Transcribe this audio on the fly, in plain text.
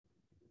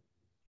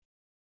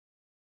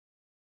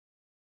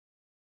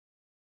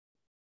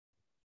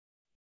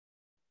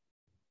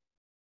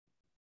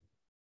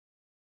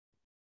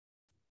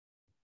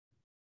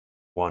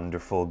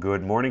Wonderful.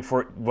 Good morning.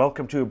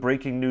 Welcome to a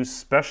breaking news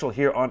special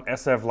here on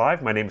SF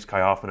Live. My name is Kai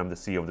Hoffman. I'm the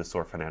CEO of the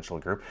SOAR Financial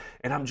Group,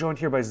 and I'm joined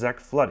here by Zach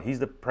Flood. He's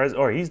the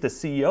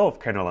CEO of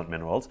Kenorland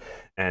Minerals,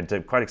 and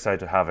quite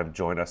excited to have him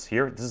join us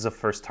here. This is the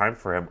first time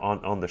for him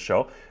on the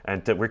show,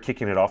 and we're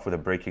kicking it off with a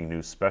breaking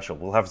news special.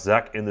 We'll have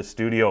Zach in the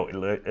studio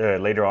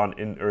later on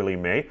in early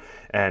May,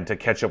 and to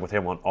catch up with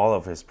him on all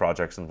of his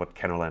projects and what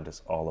Kenorland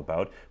is all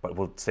about. But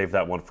we'll save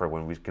that one for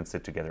when we can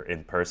sit together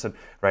in person.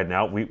 Right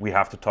now, we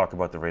have to talk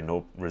about the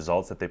Renault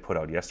results that they put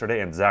out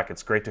yesterday. And Zach,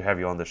 it's great to have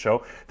you on the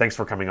show. Thanks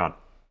for coming on.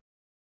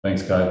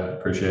 Thanks, Kai.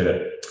 Appreciate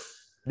it.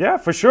 Yeah,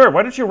 for sure.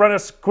 Why don't you run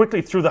us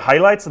quickly through the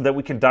highlights, and then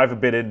we can dive a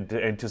bit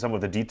into some of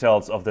the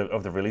details of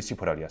the release you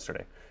put out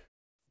yesterday.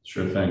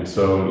 Sure thing.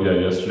 So yeah,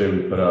 yesterday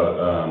we put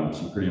out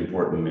some pretty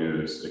important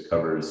news. It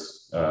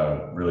covers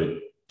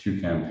really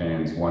two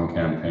campaigns. One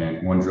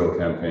drill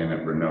campaign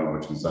at Renault,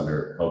 which is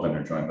held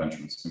under joint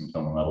venture with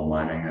Sumitomo Metal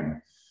Mining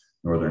in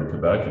northern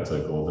Quebec. It's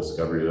a gold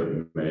discovery that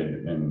we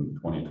made in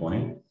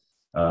 2020.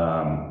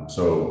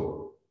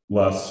 So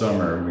last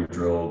summer we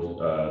drilled,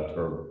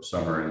 or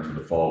summer into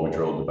the fall, we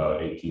drilled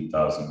about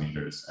 18,000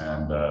 meters,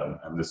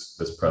 and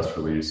this press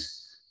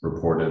release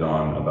reported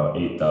on about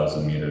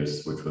 8,000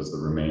 meters, which was the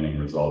remaining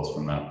results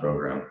from that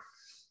program.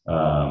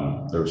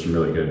 There were some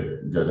really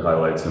good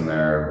highlights in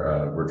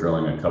there. We're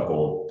drilling a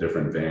couple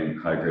different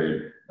high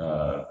grade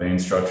vein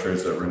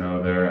structures at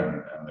Renault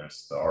there, and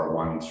there's the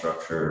R1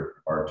 structure,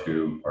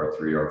 R2,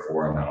 R3,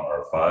 R4, and now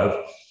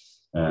R5.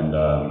 And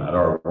at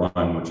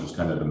R1, which is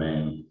kind of the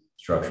main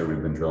structure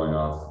we've been drilling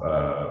off,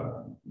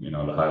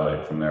 the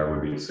highlight from there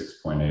would be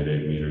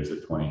 6.88 meters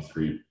at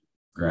 23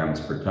 grams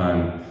per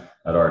ton.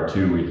 At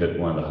R2, we hit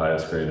one of the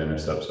highest grade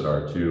intercepts at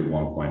R2,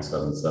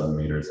 1.77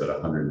 meters at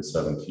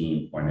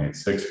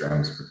 117.86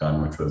 grams per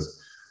ton, which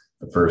was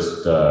the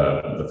first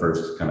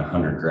kind of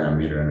 100-gram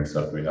meter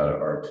intercept we had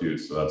at R2.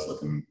 So that's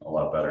looking a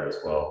lot better as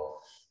well.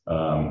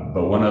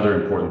 But one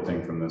other important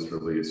thing from this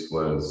release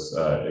was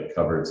it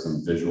covered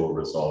some visual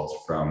results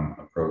from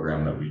a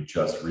program that we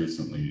just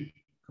recently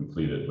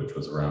completed, which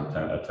was around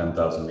a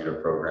 10,000 meter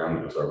program.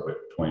 It was our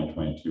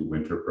 2022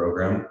 winter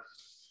program.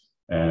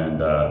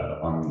 And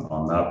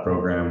on that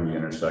program, we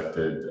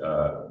intersected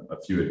a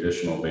few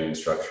additional vein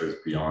structures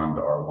beyond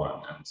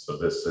R1. And so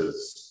this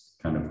has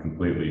kind of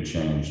completely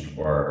changed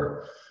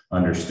our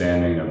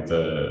understanding of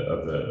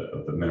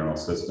the mineral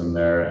system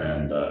there.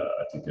 And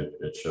I think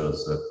it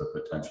shows that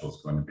the potential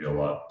is going to be a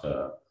lot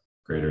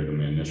greater than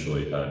we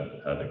initially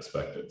had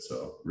expected.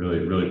 So really,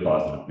 really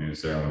positive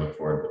news there. And we look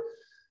forward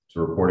to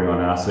reporting on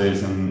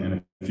assays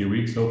in a few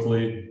weeks,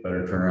 hopefully.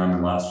 Better turnaround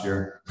than last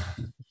year.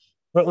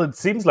 Well, it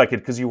seems like it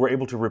because you were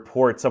able to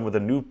report some of the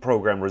new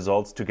program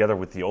results together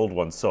with the old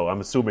ones. So I'm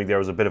assuming there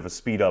was a bit of a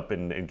speed up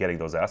in getting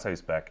those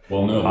assays back.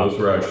 Well, no, those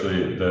were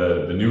actually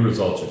the new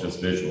results are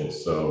just visuals.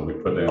 So we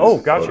put in Oh,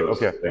 some gotcha. photos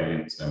Okay. of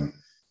veins,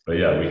 but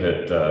yeah, we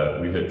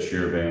hit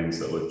shear veins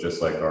that look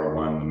just like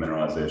R1. The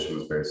mineralization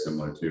was very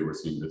similar too. We're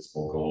seeing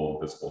visible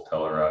gold, visible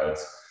tellurides.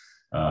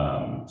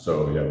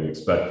 So yeah, we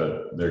expect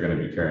that they're going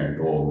to be carrying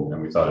gold,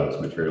 and we thought it was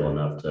material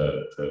enough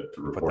to Put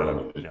report that on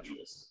on. the Yeah.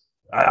 visuals.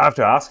 I have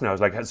to ask now.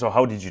 Like, so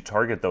how did you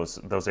target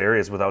those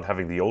areas without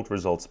having the old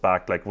results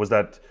back? Like,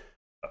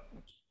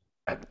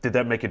 did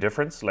that make a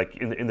difference? Like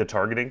in the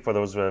targeting for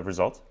those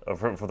results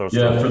for those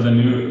drill Yeah, holes?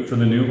 for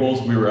the new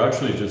holes, we were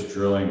actually just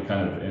drilling,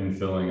 kind of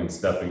infilling and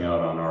stepping out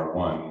on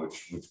R1,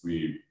 which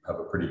we have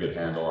a pretty good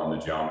handle on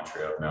the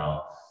geometry of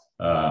now.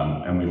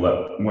 And we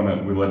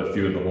let a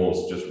few of the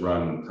holes just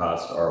run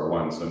past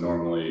R1. So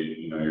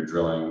normally, you're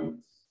drilling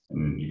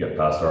and you get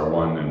past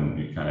R1 and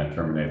you kind of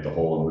terminate the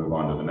hole and move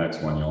on to the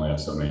next one. You only have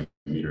so many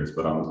meters.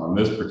 But on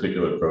this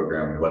particular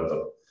program, we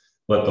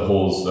let the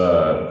holes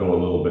go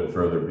a little bit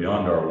further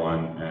beyond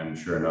R1, and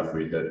sure enough,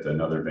 we hit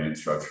another vein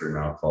structure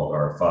now called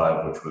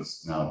R5, which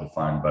was now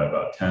defined by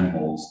about 10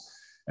 holes.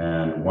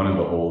 And one of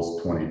the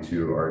holes,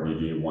 22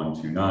 RDD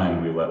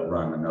 129, we let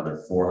run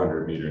another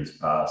 400 meters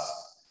past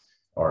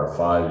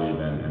R5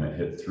 even, and it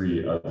hit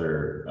three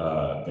other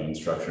vein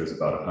structures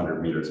about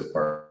 100 meters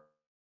apart.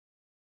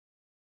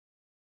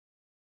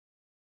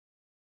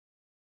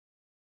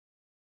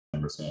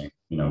 And we're seeing,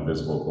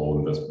 visible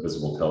gold and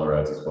visible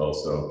tellurides as well.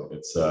 So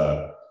it's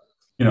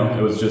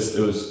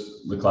it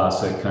was the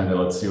classic kind of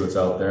let's see what's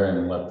out there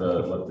and let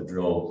the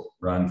drill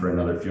run for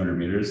another few hundred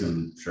meters,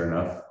 and sure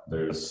enough,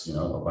 there's That's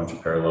a bunch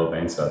of parallel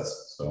vein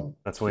sets. So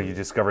that's when you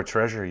discover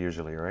treasure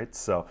usually, right?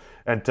 So,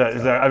 and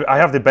exactly. I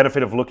have the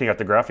benefit of looking at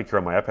the graphic here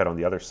on my iPad on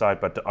the other side.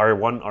 But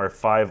R1,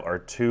 R5,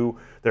 R2,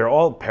 they're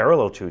all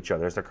parallel to each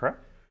other. Is that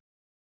correct?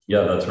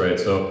 Yeah, that's right.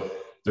 So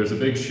there's a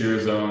big shear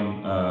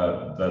zone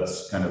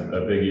that's kind of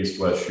a big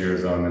east-west shear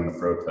zone in the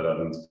Frotet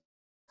Evans,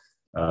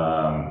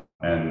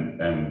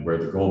 and where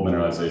the gold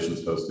mineralization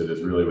is hosted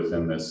is really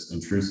within this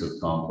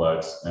intrusive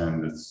complex,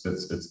 and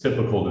it's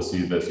typical to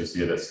see this. You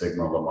see it at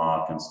Sigma,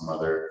 Lamaque, and some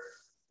other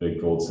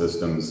big gold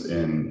systems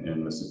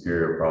in the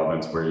Superior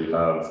Province, where you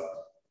have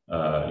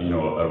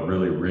a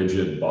really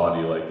rigid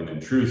body like an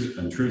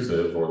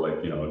intrusive, or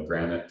like a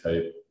granite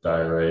type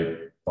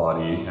diorite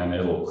body, and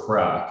it'll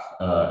crack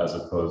as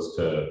opposed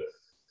to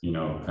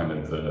kind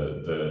of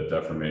the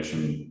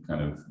deformation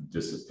kind of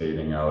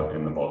dissipating out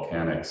in the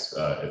volcanics.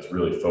 It's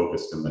really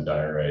focused in the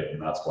diorite,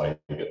 and that's why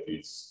you get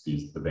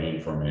the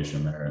vein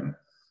formation there.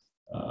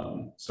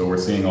 And so we're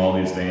seeing all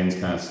these veins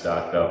kind of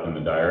stacked up in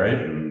the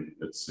diorite, and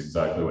it's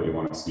exactly what you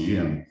want to see.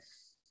 And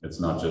it's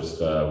not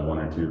just one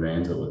or two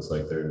veins. It looks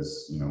like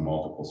there's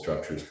multiple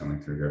structures coming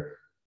through here.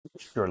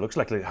 Sure, looks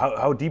like it.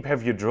 How deep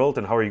have you drilled,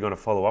 and how are you going to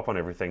follow up on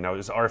everything now?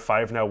 Is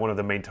R5 now one of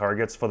the main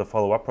targets for the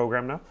follow-up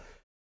program now?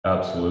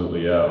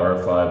 Absolutely, yeah.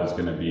 R5 is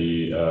going to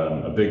be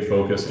a big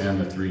focus,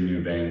 and the three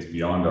new veins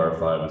beyond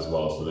R5 as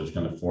well. So there's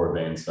kind of four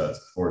vein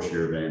sets, four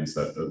shear veins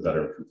that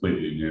are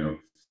completely new.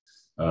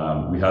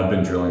 We have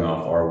been drilling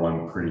off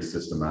R1 pretty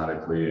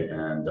systematically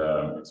and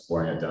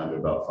exploring it down to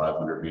about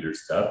 500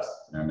 meters depth,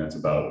 and it's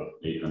about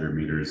 800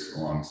 meters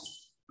along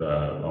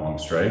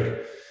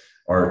strike.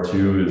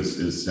 R2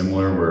 is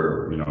similar.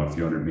 We're a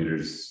few hundred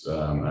meters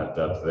at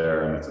depth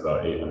there, and it's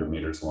about 800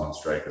 meters along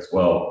strike as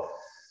well.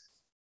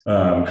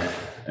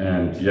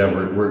 And yeah,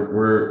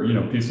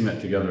 we're piecing it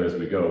together as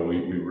we go.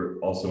 We were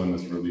also in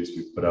this release,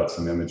 we put out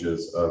some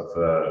images of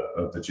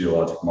the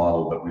geologic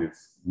model that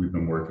we've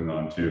been working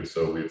on too.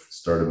 So we've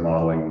started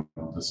modeling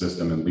the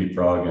system in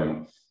Leapfrog,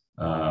 and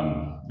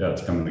yeah,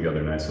 it's coming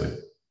together nicely.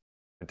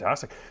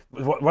 Fantastic.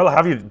 Well, I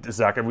have you,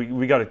 Zach.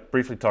 We got to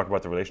briefly talk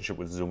about the relationship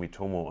with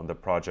Sumitomo on the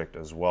project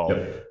as well.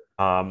 Yep.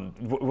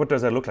 What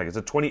does that look like? It's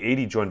a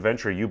 20/80 joint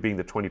venture, you being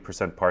the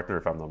 20% partner,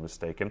 if I'm not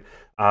mistaken.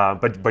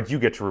 But you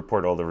get to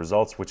report all the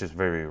results, which is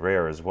very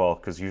rare as well,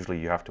 because usually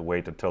you have to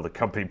wait until the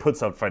company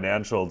puts out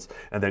financials,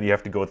 and then you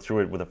have to go through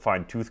it with a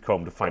fine-tooth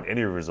comb to find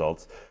any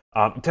results.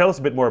 Tell us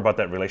a bit more about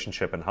that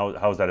relationship and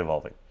how's that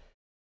evolving?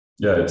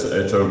 Yeah, it's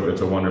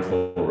a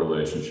wonderful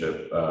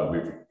relationship.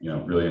 We've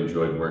really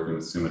enjoyed working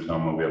with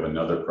Sumitomo. We have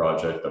another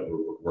project that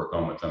we'll work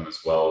on with them as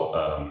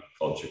well,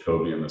 called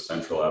Jacoby in the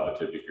Central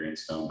Abitibi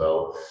Greenstone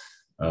Belt.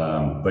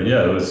 But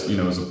yeah, it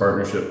was a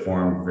partnership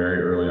formed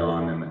very early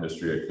on in the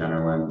history of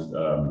Kennerland.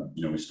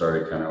 We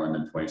started Kennerland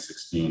in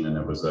 2016, and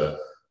it was a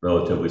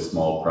relatively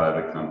small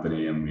private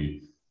company, and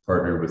we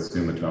partnered with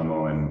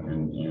Sumitomo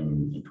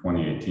in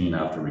 2018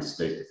 after we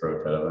staked the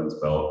Frote Evans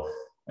Belt.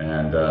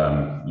 And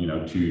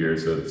 2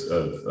 years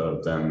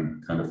of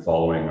them kind of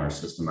following our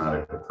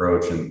systematic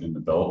approach in the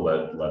belt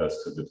led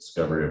us to the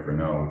discovery of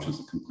Renault, which is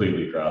a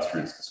completely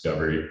grassroots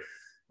discovery,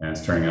 and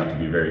it's turning out to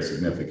be very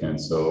significant.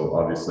 So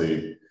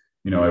obviously,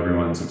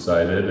 everyone's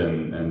excited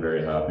and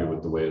very happy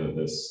with the way that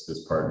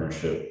this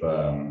partnership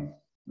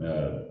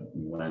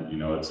went.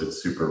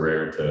 It's super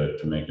rare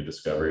to make a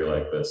discovery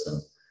like this,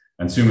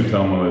 and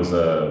Sumitomo is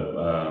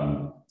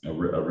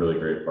a really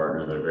great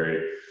partner. They're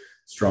very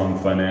strong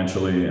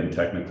financially and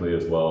technically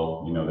as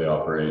well. They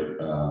operate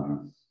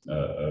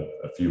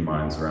a few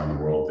mines around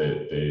the world.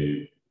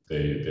 They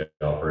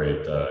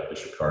operate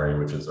Ishikari,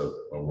 which is a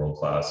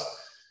world-class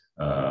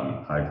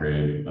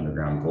high-grade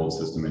underground gold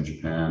system in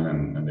Japan,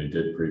 and they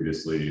did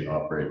previously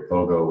operate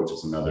Pogo, which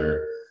is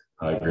another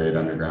high-grade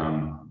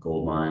underground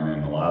gold mine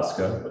in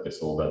Alaska, but they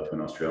sold that to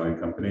an Australian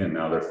company, and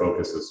now their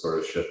focus has sort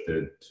of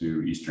shifted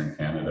to Eastern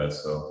Canada.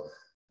 So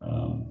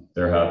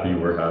they're happy,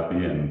 we're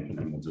happy,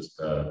 and we'll just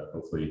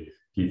hopefully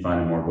keep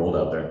finding more gold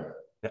out there.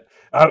 Yeah.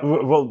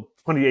 Well,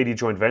 20/80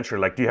 joint venture,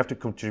 do you have to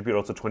contribute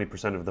also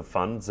 20% of the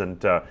funds?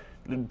 And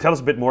tell us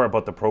a bit more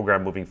about the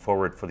program moving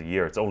forward for the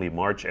year. It's only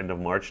end of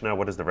March now.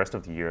 What does the rest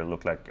of the year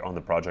look like on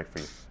the project for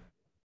you?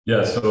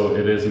 Yeah, so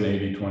it is an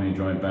 80-20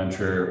 joint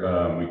venture.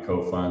 We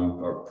co-fund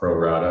or pro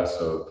rata,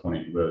 so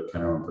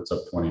Kennerland puts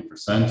up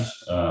 20%.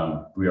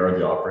 We are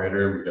the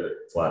operator. We get a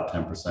flat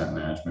 10%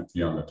 management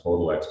fee on the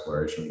total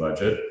exploration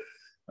budget.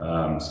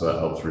 So that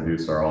helps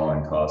reduce our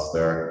all-in costs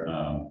there.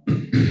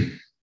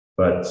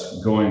 But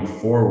going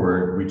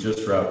forward, we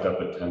just wrapped up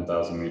a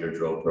 10,000 meter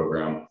drill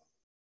program.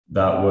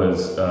 That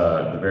was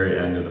the very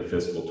end of the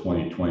fiscal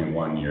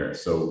 2021 year.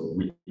 So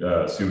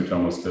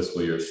Sumitomo's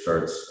fiscal year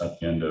starts at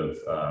the end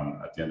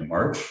of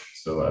March.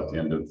 So at the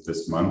end of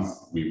this month,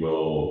 we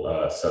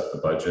will set the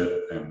budget,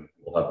 and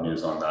we'll have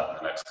news on that in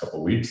the next couple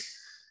of weeks.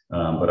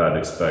 But I'd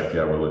expect,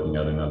 we're looking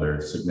at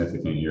another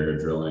significant year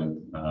of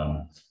drilling.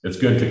 It's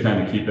good to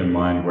kind of keep in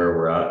mind where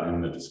we're at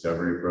in the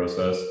discovery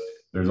process.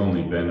 There's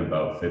only been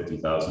about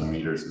 50,000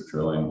 meters of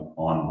drilling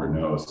on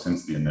Renault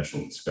since the initial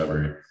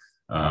discovery.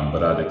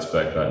 But I'd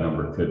expect that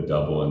number could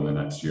double in the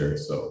next year.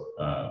 So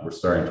we're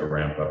starting to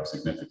ramp up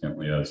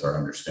significantly as our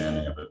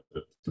understanding of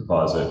the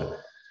deposit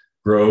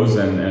grows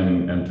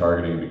and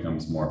targeting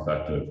becomes more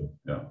effective.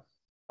 Yeah.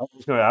 I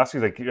was going to ask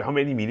you, how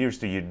many meters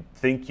do you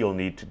think you'll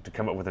need to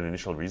come up with an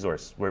initial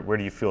resource? Where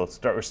do you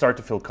start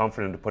to feel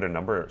confident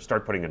to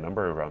start putting a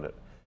number around it?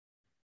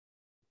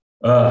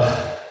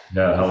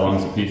 Yeah, how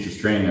long's a piece of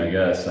string, I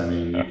guess. I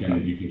mean,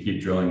 you can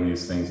keep drilling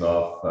these things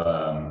off,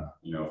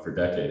 for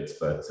decades,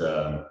 but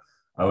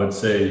I would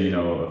say,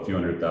 a few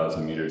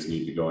 100,000 meters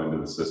need to go into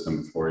the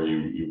system before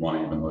you want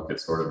to even look at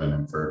sort of an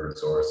inferred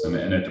resource, and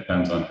it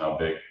depends on how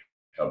big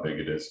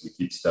it is. We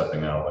keep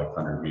stepping out like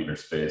 100-meter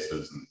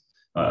spaces,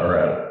 or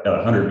at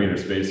 100-meter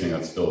spacing,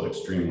 that's still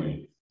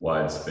extremely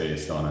wide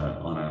space on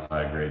a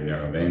high-grade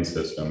narrow vein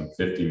system.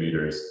 50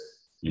 meters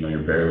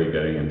you're barely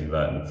getting into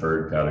that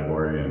inferred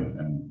category,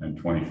 and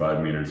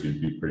 25 meters,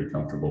 you'd be pretty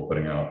comfortable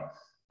putting out,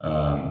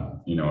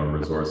 a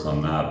resource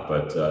on that.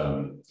 But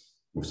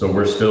so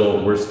we're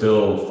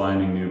still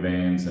finding new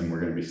veins, and we're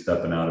going to be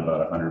stepping out about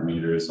 100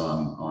 meters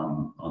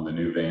on the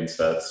new vein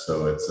sets.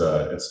 So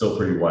it's still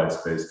pretty wide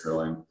space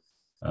drilling.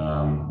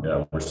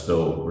 Yeah, we're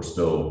still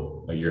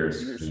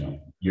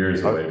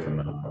years away from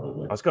that,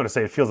 probably. I was going to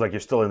say, it feels like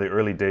you're still in the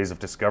early days of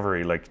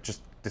discovery, like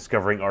just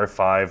discovering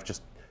R5.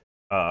 Just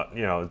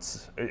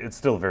it's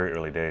still very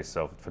early days.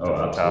 So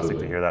fantastic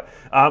Absolutely. to hear that.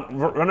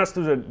 Run us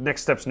through the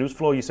next steps news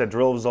flow. You said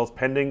drill results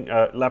pending.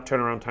 Lab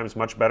turnaround time is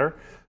much better.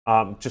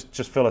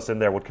 Just fill us in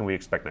there. What can we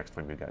expect next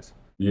from you guys?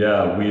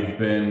 Yeah, we've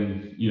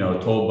been,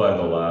 told by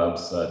the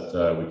labs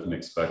that we can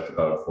expect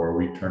about a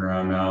 4-week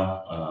turnaround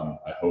now.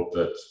 I hope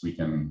that we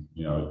can,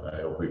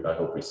 I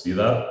hope we see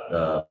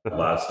that.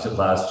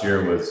 Last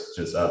year was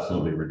just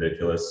absolutely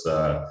ridiculous.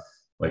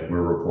 Like,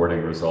 we're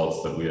reporting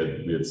results that we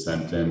had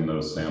sent in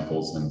those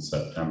samples in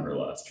September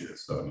last year.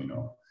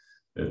 So,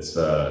 it's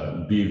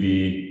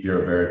BV,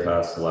 Bureau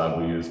Veritas, the lab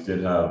we used,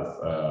 did have,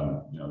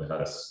 they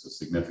had a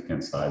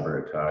significant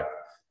cyber attack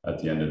at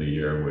the end of the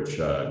year, which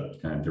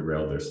kind of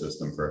derailed their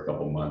system for a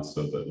couple months.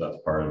 So that's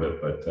part of it.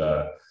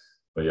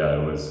 But yeah,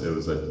 it was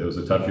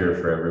a tough year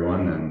for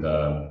everyone.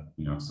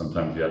 And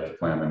sometimes you have to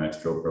plan the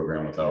next drill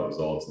program without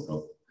results, and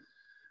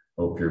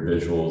hope your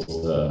visuals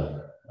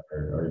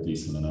are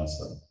decent enough.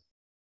 So.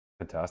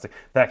 Fantastic.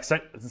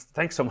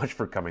 Thanks so much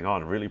for coming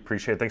on. Really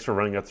appreciate it. Thanks for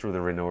running us through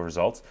the Renault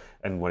results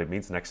and what it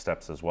means, next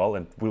steps as well.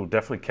 And we'll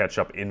definitely catch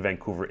up in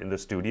Vancouver in the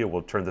studio.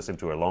 We'll turn this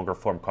into a longer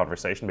form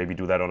conversation. Maybe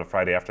do that on a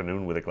Friday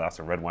afternoon with a glass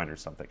of red wine or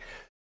something.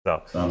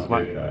 So Sounds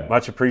good,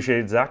 much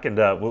appreciated, Zach, and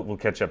we'll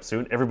catch up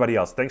soon. Everybody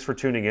else, thanks for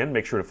tuning in.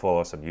 Make sure to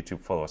follow us on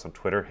YouTube, follow us on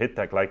Twitter, hit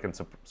that like and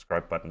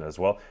subscribe button as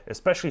well.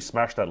 Especially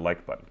smash that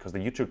like button, because the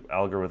YouTube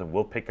algorithm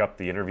will pick up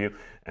the interview,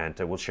 and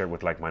we'll share it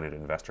with like-minded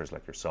investors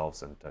like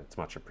yourselves, and it's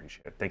much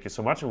appreciated. Thank you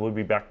so much, and we'll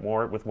be back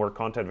with more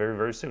content very,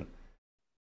 very soon.